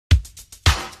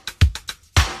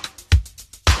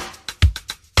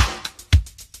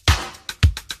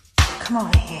come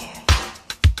over here.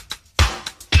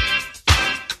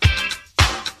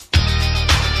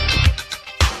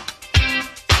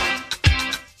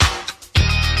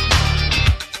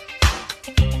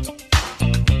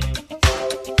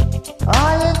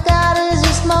 All you got is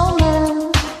this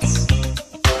moment.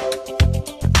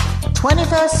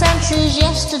 21st century's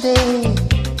yesterday.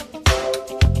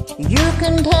 You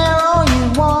can care all you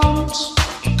want.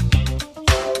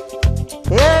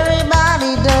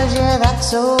 Everybody does, yeah,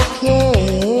 that's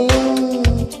okay.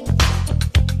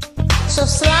 So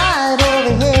slide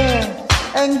over here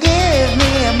and give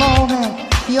me a moment.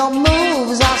 Your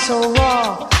moves are so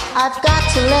raw. I've got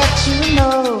to let you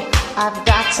know. I've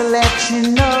got to let you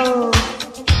know.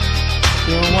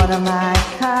 You're one of my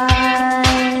kind.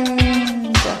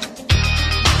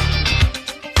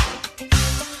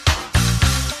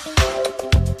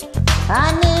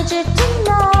 I need you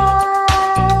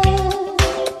tonight,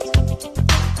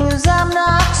 'cause I'm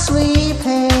not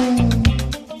sleeping.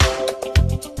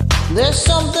 There's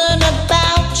something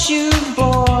about you,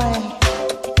 boy,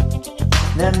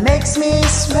 that makes me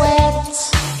sweat.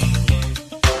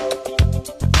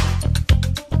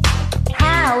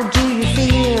 How do you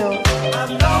feel?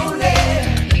 I'm lonely.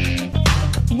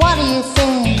 What do you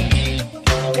think?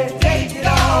 Can't take it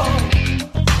all.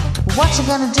 What you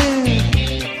gonna do?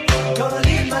 Gonna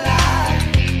live my life.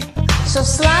 So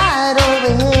slide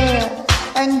over here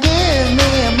and give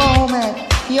me a moment.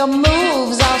 Your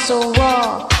moves are so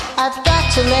raw. I've got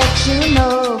to let you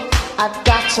know. I've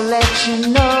got to let you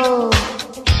know.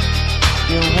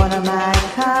 You're one of my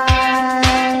kind.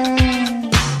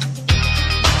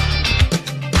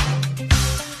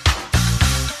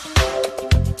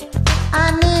 I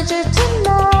need you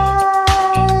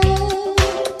tonight,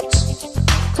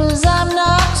 'cause I'm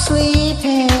not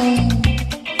sleeping.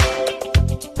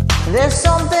 There's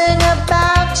something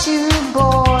about you,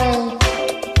 boy,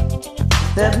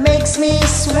 that makes me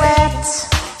sweat.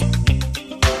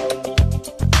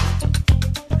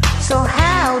 So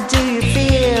how do you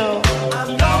feel? I'm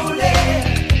lonely.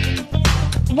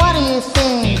 What do you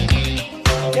think?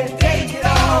 Can't take it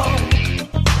all.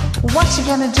 What you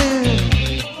gonna do?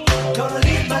 Gonna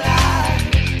live my life.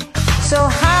 So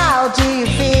how do you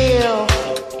feel?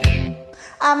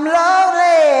 I'm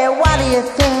lonely. What do you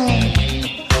think?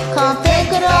 Can't think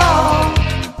at all.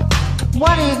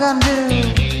 What are you gonna do?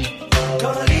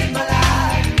 Gonna live my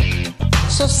life.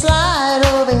 So slide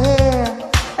over here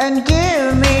and give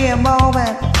me a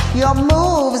moment. Your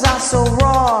moves are so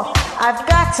raw. I've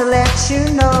got to let you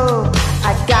know.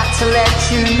 I've got to let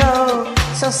you know.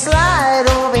 So slide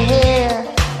over here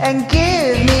and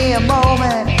give me a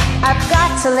moment. I've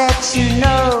got to let you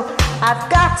know. I've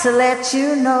got to let you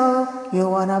know.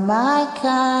 You're one of my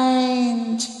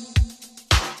kind.